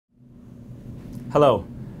Hello,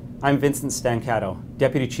 I'm Vincent Stancato,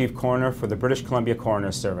 Deputy Chief Coroner for the British Columbia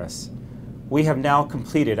Coroners Service. We have now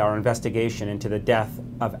completed our investigation into the death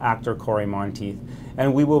of actor Cory Monteith,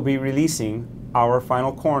 and we will be releasing our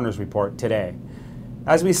final coroner's report today.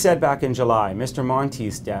 As we said back in July, Mr.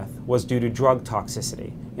 Monteith's death was due to drug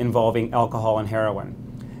toxicity involving alcohol and heroin.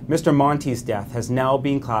 Mr. Monteith's death has now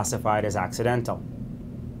been classified as accidental.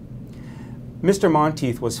 Mr.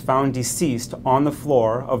 Monteith was found deceased on the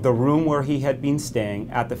floor of the room where he had been staying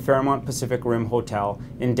at the Fairmont Pacific Rim Hotel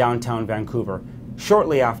in downtown Vancouver,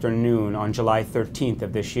 shortly after noon on July 13th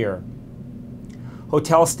of this year.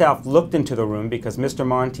 Hotel staff looked into the room because Mr.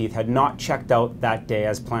 Monteith had not checked out that day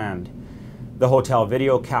as planned. The hotel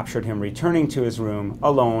video captured him returning to his room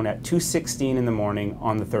alone at 2:16 in the morning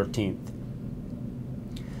on the 13th.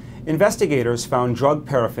 Investigators found drug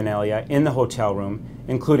paraphernalia in the hotel room,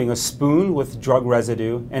 including a spoon with drug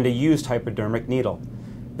residue and a used hypodermic needle.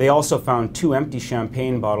 They also found 2 empty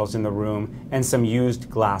champagne bottles in the room and some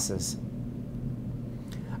used glasses.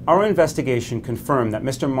 Our investigation confirmed that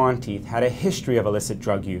Mr. Monteith had a history of illicit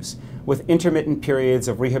drug use, with intermittent periods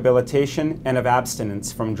of rehabilitation and of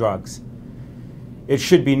abstinence from drugs. It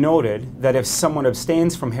should be noted that if someone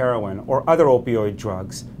abstains from heroin or other opioid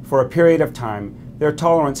drugs for a period of time, their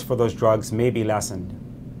tolerance for those drugs may be lessened.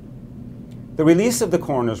 The release of the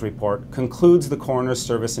coroner's report concludes the coroner's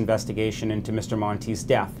service investigation into Mr. Monteith's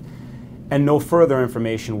death, and no further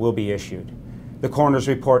information will be issued. The coroner's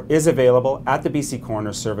report is available at the BC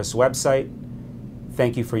Coroners Service website.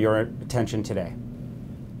 Thank you for your attention today.